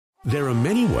There are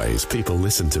many ways people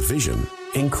listen to Vision,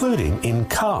 including in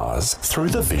cars through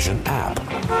the Vision app.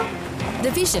 The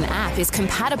Vision app is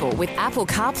compatible with Apple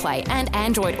CarPlay and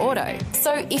Android Auto,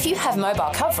 so if you have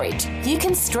mobile coverage, you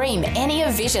can stream any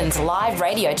of Vision's live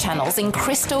radio channels in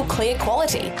crystal clear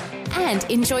quality and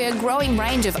enjoy a growing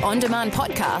range of on-demand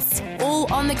podcasts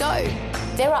all on the go.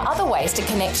 There are other ways to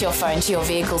connect your phone to your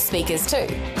vehicle speakers too.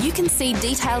 You can see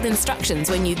detailed instructions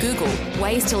when you Google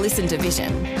ways to listen to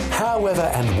Vision. However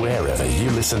and wherever you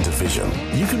listen to Vision,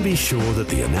 you can be sure that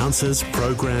the announcers,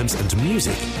 programs and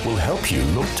music will help you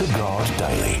look to God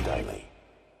daily.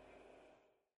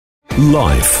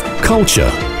 Life, culture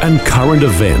and current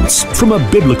events from a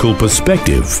biblical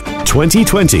perspective.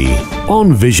 2020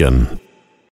 on Vision.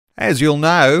 As you'll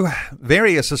know,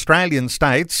 various Australian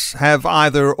states have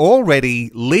either already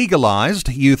legalised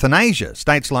euthanasia,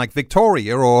 states like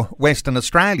Victoria or Western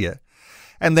Australia,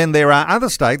 and then there are other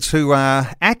states who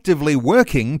are actively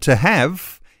working to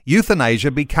have euthanasia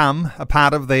become a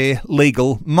part of their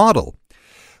legal model.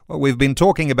 Well, we've been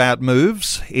talking about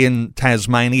moves in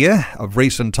Tasmania of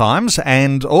recent times,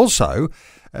 and also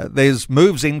there's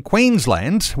moves in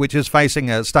Queensland, which is facing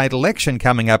a state election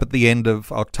coming up at the end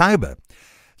of October.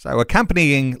 So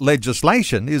accompanying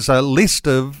legislation is a list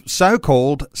of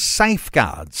so-called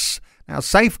safeguards. Now,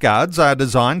 safeguards are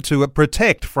designed to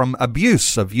protect from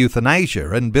abuse of euthanasia,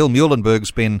 and Bill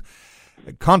Muehlenberg's been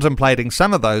contemplating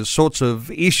some of those sorts of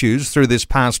issues through this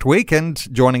past week,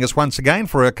 and joining us once again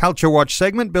for a Culture Watch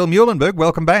segment, Bill Muehlenberg,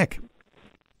 welcome back.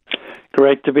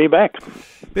 Great to be back.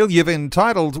 Bill, you've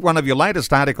entitled one of your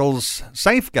latest articles,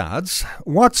 Safeguards.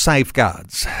 What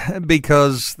safeguards?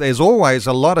 Because there's always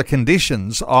a lot of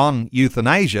conditions on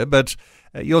euthanasia, but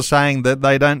you're saying that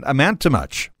they don't amount to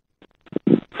much.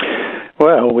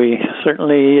 Well, we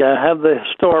certainly have the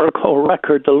historical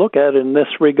record to look at in this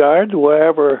regard,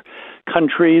 wherever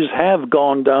countries have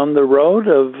gone down the road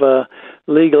of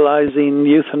legalizing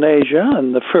euthanasia,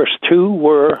 and the first two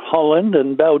were Holland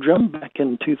and Belgium back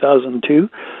in 2002.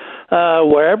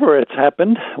 Wherever it's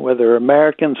happened, whether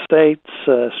American states,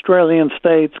 Australian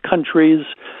states, countries,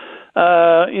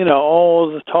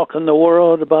 all the talk in the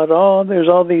world about, there's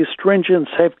all these stringent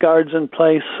safeguards in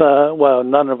place. Well,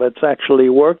 none of it's actually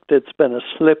worked. It's been a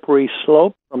slippery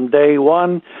slope from day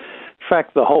one. In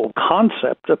fact, the whole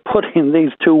concept of putting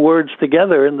these two words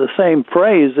together in the same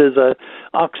phrase is a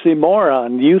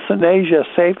oxymoron. Euthanasia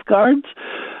safeguards?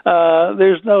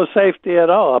 There's no safety at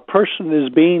all. A person is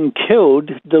being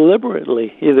killed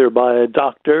deliberately, either by a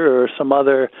doctor or some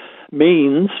other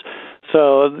means.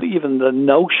 So even the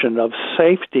notion of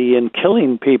safety in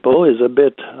killing people is a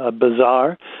bit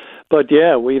bizarre. But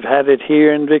yeah, we've had it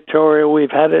here in Victoria.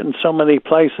 We've had it in so many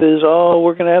places.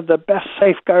 We're going to have the best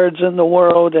safeguards in the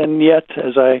world, and yet,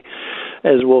 as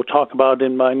we'll talk about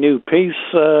in my new piece,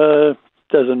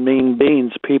 doesn't mean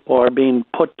beans. People are being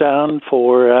put down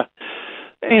for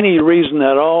any reason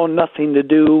at all. Nothing to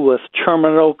do with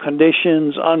terminal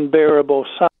conditions, unbearable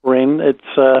suffering.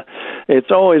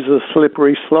 It's always a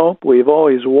slippery slope. We've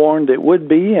always warned it would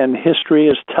be, and history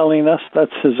is telling us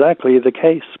that's exactly the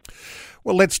case.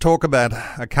 Well, let's talk about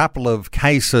a couple of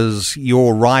cases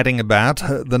you're writing about,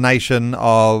 the nation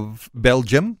of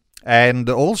Belgium, and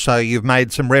also you've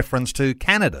made some reference to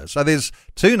Canada. So there's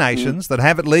two nations that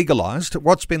have it legalised.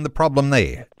 What's been the problem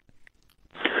there?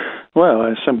 Well,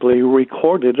 I simply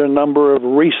recorded a number of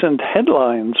recent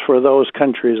headlines for those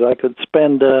countries. I could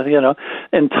spend,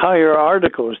 entire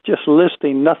articles just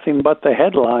listing nothing but the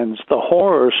headlines, the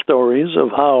horror stories of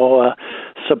how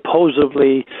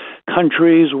supposedly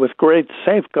countries with great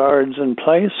safeguards in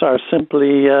place are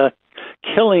simply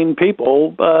killing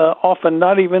people, often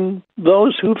not even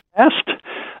those who've asked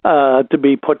to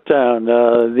be put down.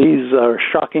 These are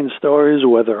shocking stories,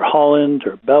 whether Holland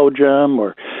or Belgium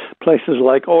or places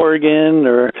like Oregon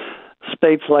or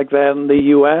states like that in the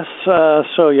U.S.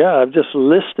 I've just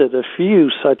listed a few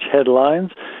such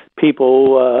headlines.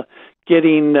 People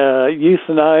getting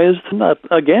euthanized,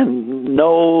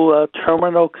 no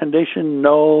terminal condition,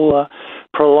 no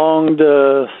prolonged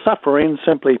suffering,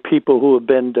 simply people who have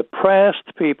been depressed,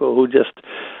 people who just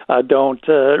don't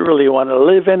really want to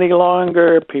live any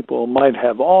longer, people might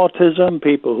have autism,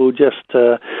 people who just,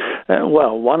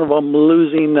 one of them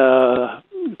losing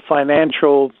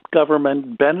financial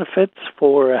government benefits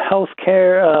for health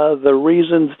care. The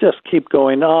reasons just keep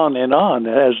going on and on.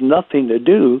 It has nothing to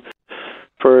do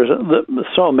for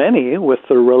so many with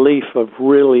the relief of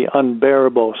really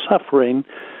unbearable suffering,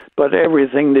 but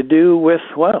everything to do with,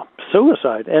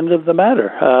 suicide, end of the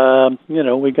matter.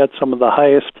 We got some of the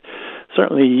highest,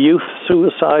 certainly youth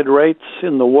suicide rates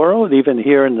in the world, even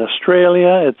here in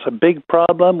Australia. It's a big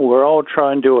problem. We're all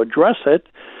trying to address it.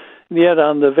 Yet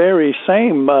on the very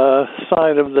same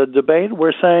side of the debate,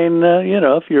 we're saying,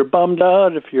 if you're bummed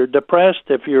out, if you're depressed,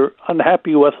 if you're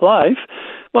unhappy with life,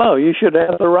 well, you should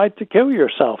have the right to kill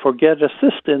yourself or get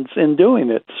assistance in doing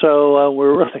it. So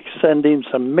we're really sending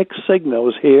some mixed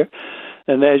signals here.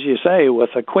 And as you say,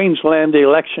 with the Queensland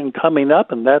election coming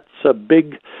up, and that's a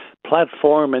big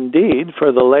platform indeed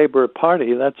for the Labour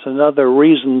Party, that's another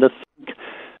reason to think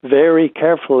very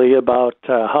carefully about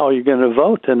how you're going to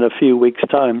vote in a few weeks'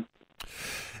 time.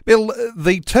 Bill,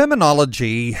 the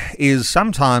terminology is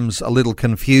sometimes a little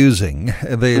confusing.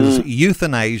 There's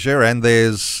euthanasia and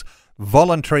there's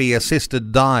voluntary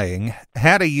assisted dying.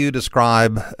 How do you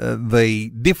describe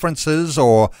the differences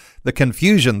or the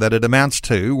confusion that it amounts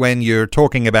to when you're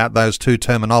talking about those two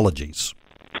terminologies?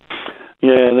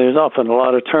 Yeah, there's often a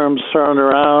lot of terms thrown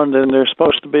around, and they're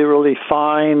supposed to be really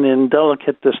fine and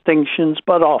delicate distinctions,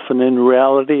 but often in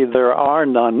reality there are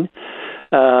none.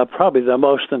 Probably the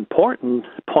most important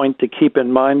point to keep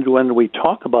in mind when we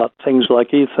talk about things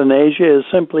like euthanasia is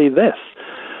simply this.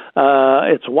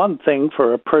 It's one thing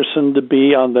for a person to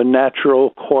be on the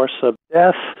natural course of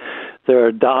death.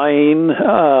 They're dying.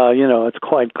 It's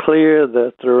quite clear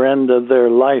that they're end of their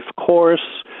life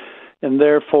course, and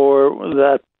therefore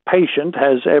that patient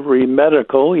has every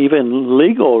medical, even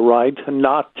legal right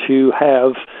not to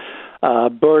have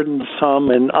burdensome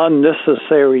and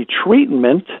unnecessary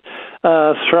treatment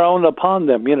thrown upon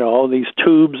them. All these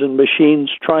tubes and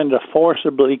machines trying to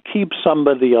forcibly keep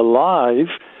somebody alive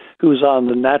who's on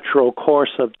the natural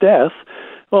course of death.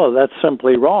 Well, that's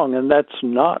simply wrong, and that's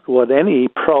not what any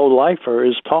pro-lifer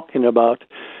is talking about.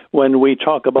 When we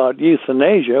talk about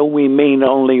euthanasia, we mean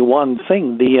only one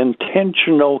thing, the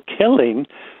intentional killing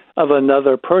of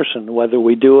another person, whether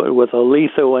we do it with a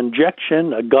lethal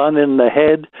injection, a gun in the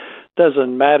head,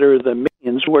 doesn't matter the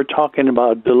means. We're talking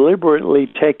about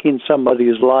deliberately taking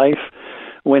somebody's life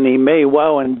when he may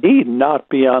well indeed not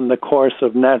be on the course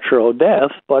of natural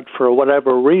death, but for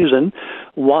whatever reason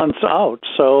wants out.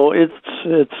 So it's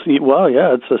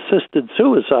assisted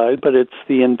suicide, but it's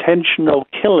the intentional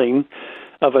killing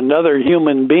of another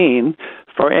human being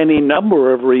for any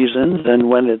number of reasons, and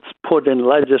when it's put in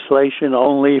legislation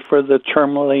only for the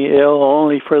terminally ill,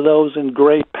 only for those in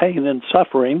great pain and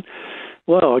suffering,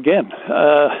 well, again,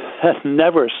 that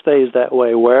never stays that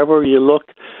way. Wherever you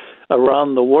look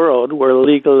around the world where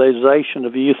legalization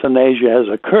of euthanasia has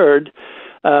occurred,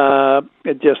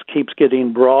 it just keeps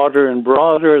getting broader and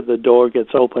broader. The door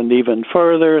gets opened even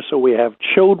further, so we have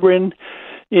children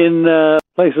in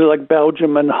places like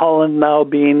Belgium and Holland now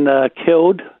being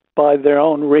killed by their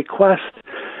own request.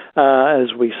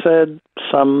 As we said,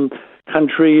 some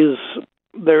countries,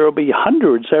 there will be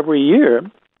hundreds every year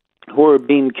who are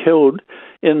being killed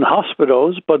in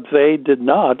hospitals, but they did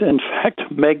not, in fact,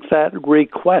 make that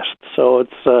request. So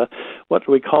it's what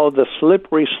we call the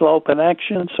slippery slope in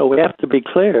action. So we have to be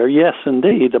clear, yes,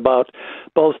 indeed, about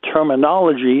both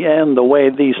terminology and the way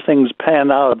these things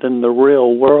pan out in the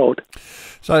real world.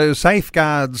 So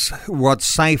safeguards what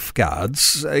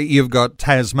safeguards? You've got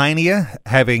Tasmania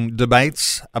having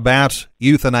debates about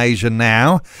euthanasia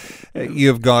now.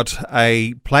 You've got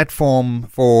a platform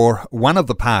for one of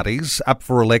the parties up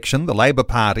for election, the Labour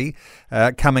Party,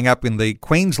 coming up in the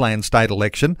Queensland state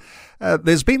election.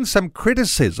 There's been some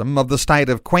criticism of the state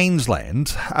of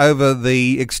Queensland over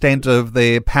the extent of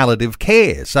their palliative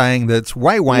care, saying that it's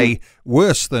way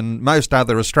worse than most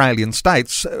other Australian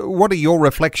states. What are your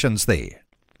reflections there?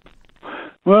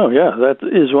 Well, yeah, that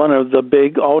is one of the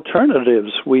big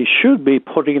alternatives. We should be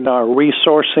putting our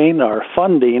resourcing, our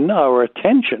funding, our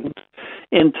attention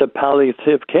into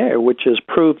palliative care, which has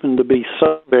proven to be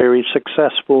so very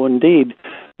successful indeed,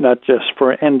 not just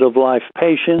for end-of-life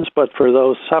patients, but for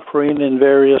those suffering in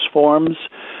various forms.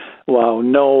 While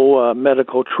no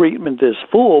medical treatment is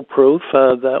foolproof,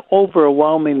 the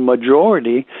overwhelming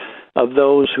majority of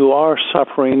those who are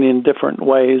suffering in different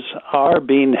ways are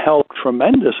being helped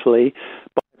tremendously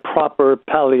by proper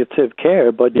palliative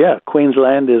care. But yeah,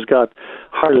 Queensland has got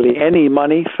hardly any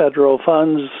money, federal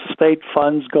funds, state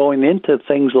funds going into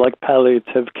things like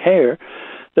palliative care.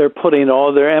 They're putting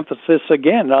all their emphasis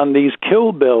again on these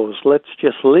kill bills. Let's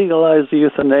just legalize the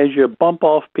euthanasia, bump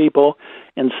off people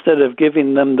instead of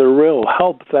giving them the real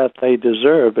help that they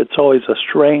deserve. It's always a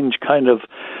strange kind of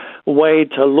way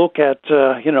to look at,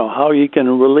 how you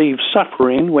can relieve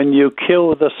suffering when you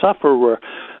kill the sufferer.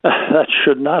 That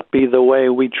should not be the way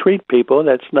we treat people.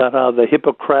 That's not how the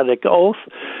Hippocratic Oath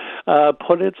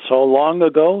put it so long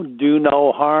ago. Do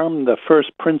no harm, the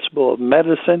first principle of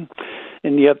medicine.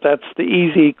 And yet that's the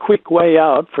easy, quick way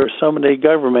out for so many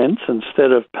governments.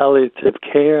 Instead of palliative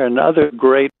care and other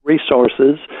great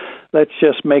resources, let's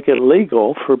just make it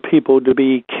legal for people to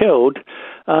be killed,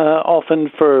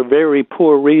 often for very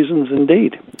poor reasons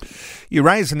indeed. You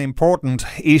raise an important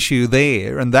issue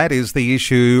there, and that is the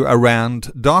issue around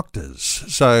doctors.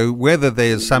 So whether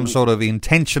there's some sort of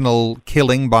intentional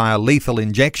killing by a lethal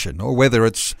injection, or whether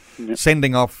it's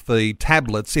sending off the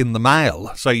tablets in the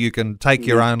mail so you can take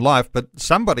your own life, but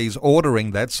somebody's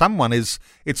ordering that.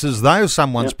 It's as though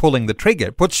someone's pulling the trigger.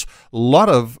 It puts a lot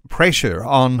of pressure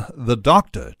on the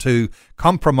doctor to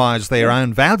compromise their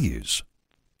own values.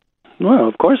 Well,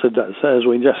 of course it does. As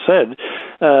we just said,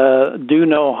 do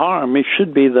no harm. It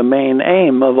should be the main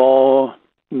aim of all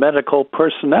medical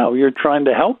personnel. You're trying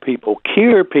to help people,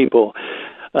 cure people,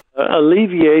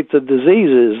 alleviate the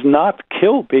diseases, not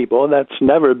kill people. That's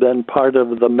never been part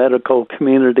of the medical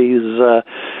community's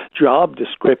job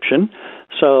description.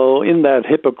 So in that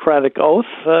Hippocratic oath,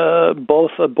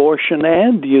 both abortion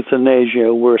and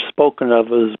euthanasia were spoken of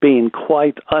as being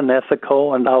quite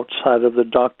unethical and outside of the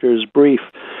doctor's brief.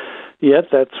 Yet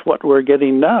that's what we're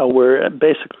getting now. We're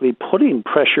basically putting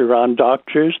pressure on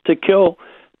doctors to kill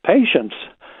patients.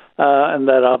 And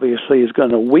that obviously is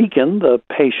going to weaken the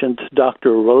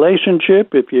patient-doctor relationship.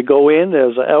 If you go in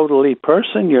as an elderly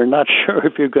person, you're not sure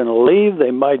if you're going to leave. They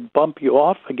might bump you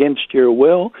off against your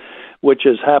will, which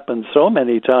has happened so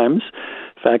many times.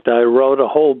 In fact, I wrote a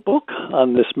whole book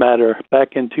on this matter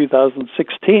back in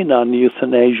 2016 on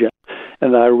euthanasia.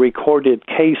 And I recorded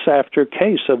case after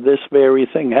case of this very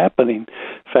thing happening.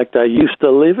 In fact, I used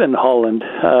to live in Holland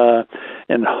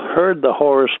and heard the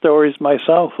horror stories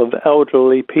myself of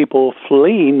elderly people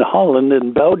fleeing Holland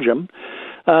and Belgium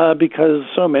because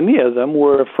so many of them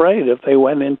were afraid if they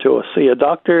went in to see a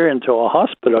doctor, into a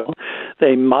hospital,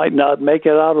 they might not make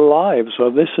it out alive.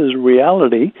 So this is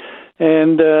reality.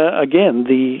 And again,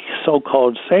 the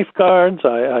so-called safeguards,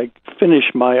 I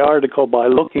finished my article by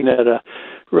looking at a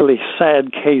really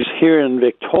sad case here in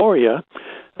Victoria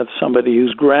of somebody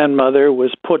whose grandmother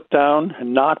was put down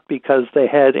not because they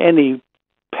had any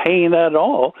pain at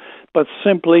all, but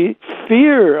simply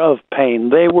fear of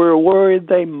pain. They were worried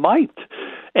they might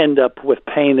end up with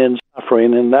pain and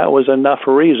suffering, and that was enough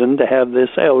reason to have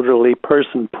this elderly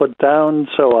person put down.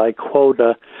 So I quote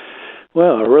a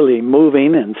really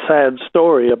moving and sad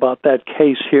story about that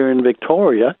case here in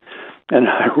Victoria, and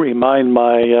I remind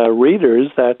my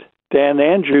readers that Dan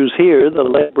Andrews here, the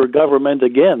Labour government,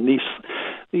 again,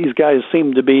 these guys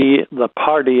seem to be the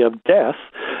party of death.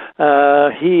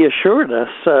 He assured us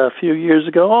a few years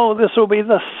ago, this will be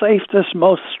the safest,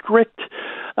 most strict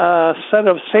set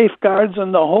of safeguards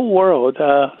in the whole world.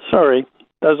 Sorry,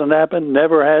 doesn't happen,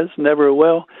 never has, never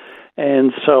will.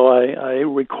 And so I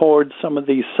record some of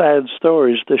these sad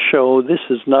stories to show this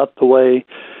is not the way,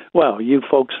 you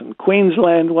folks in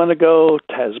Queensland want to go,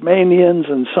 Tasmanians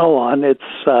and so on.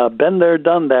 It's been there,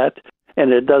 done that,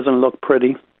 and it doesn't look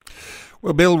pretty.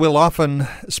 Well, Bill, we'll often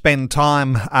spend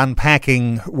time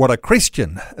unpacking what a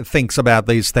Christian thinks about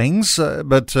these things,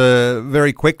 but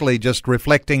very quickly just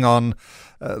reflecting on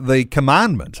the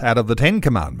commandment out of the 10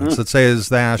 Commandments that says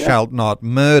thou shalt not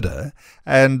murder.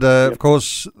 And, of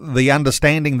course, the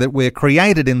understanding that we're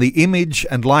created in the image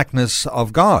and likeness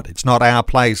of God. It's not our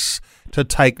place to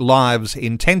take lives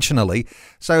intentionally.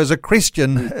 So as a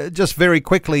Christian, just very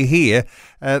quickly here,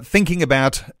 thinking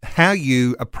about how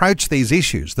you approach these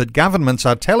issues that governments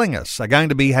are telling us are going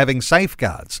to be having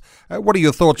safeguards. What are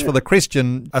your thoughts for the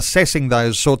Christian assessing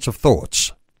those sorts of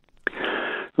thoughts?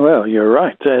 Well, you're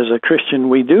right. As a Christian,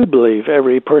 we do believe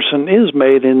every person is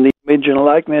made in the image and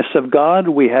likeness of God.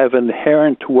 We have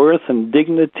inherent worth and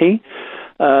dignity.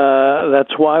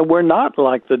 That's why we're not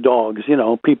like the dogs.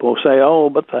 People say,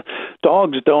 but the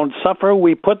dogs don't suffer.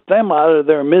 We put them out of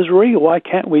their misery. Why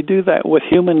can't we do that with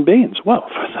human beings? Well,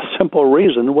 for the simple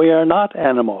reason we are not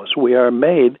animals. We are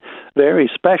made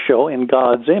very special in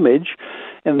God's image,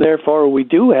 and therefore we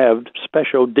do have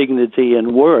special dignity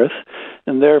and worth,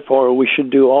 and therefore we should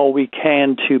do all we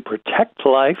can to protect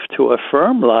life, to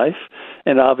affirm life,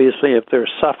 and obviously if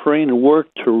there's suffering, work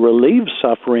to relieve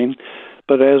suffering.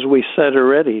 But as we said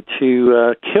already,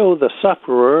 to kill the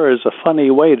sufferer is a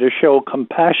funny way to show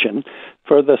compassion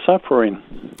for the suffering.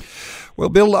 Well,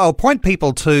 Bill, I'll point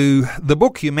people to the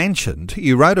book you mentioned.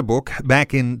 You wrote a book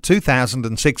back in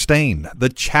 2016, The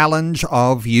Challenge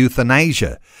of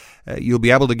Euthanasia. You'll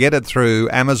be able to get it through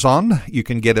Amazon. You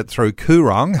can get it through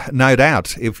Koorong, no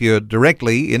doubt, if you're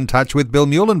directly in touch with Bill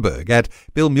Muehlenberg at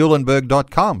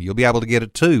billmuehlenberg.com. You'll be able to get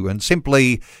it too. And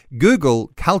simply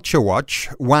Google Culture Watch,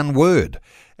 one word,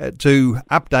 to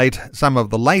update some of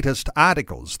the latest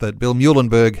articles that Bill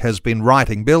Muehlenberg has been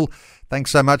writing. Bill,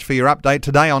 thanks so much for your update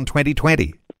today on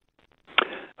 2020.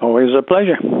 Always a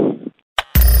pleasure.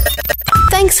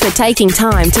 Thanks for taking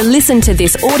time to listen to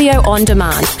this audio on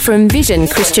demand from Vision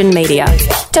Christian Media.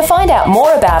 To find out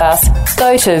more about us,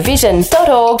 go to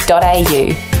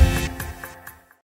vision.org.au.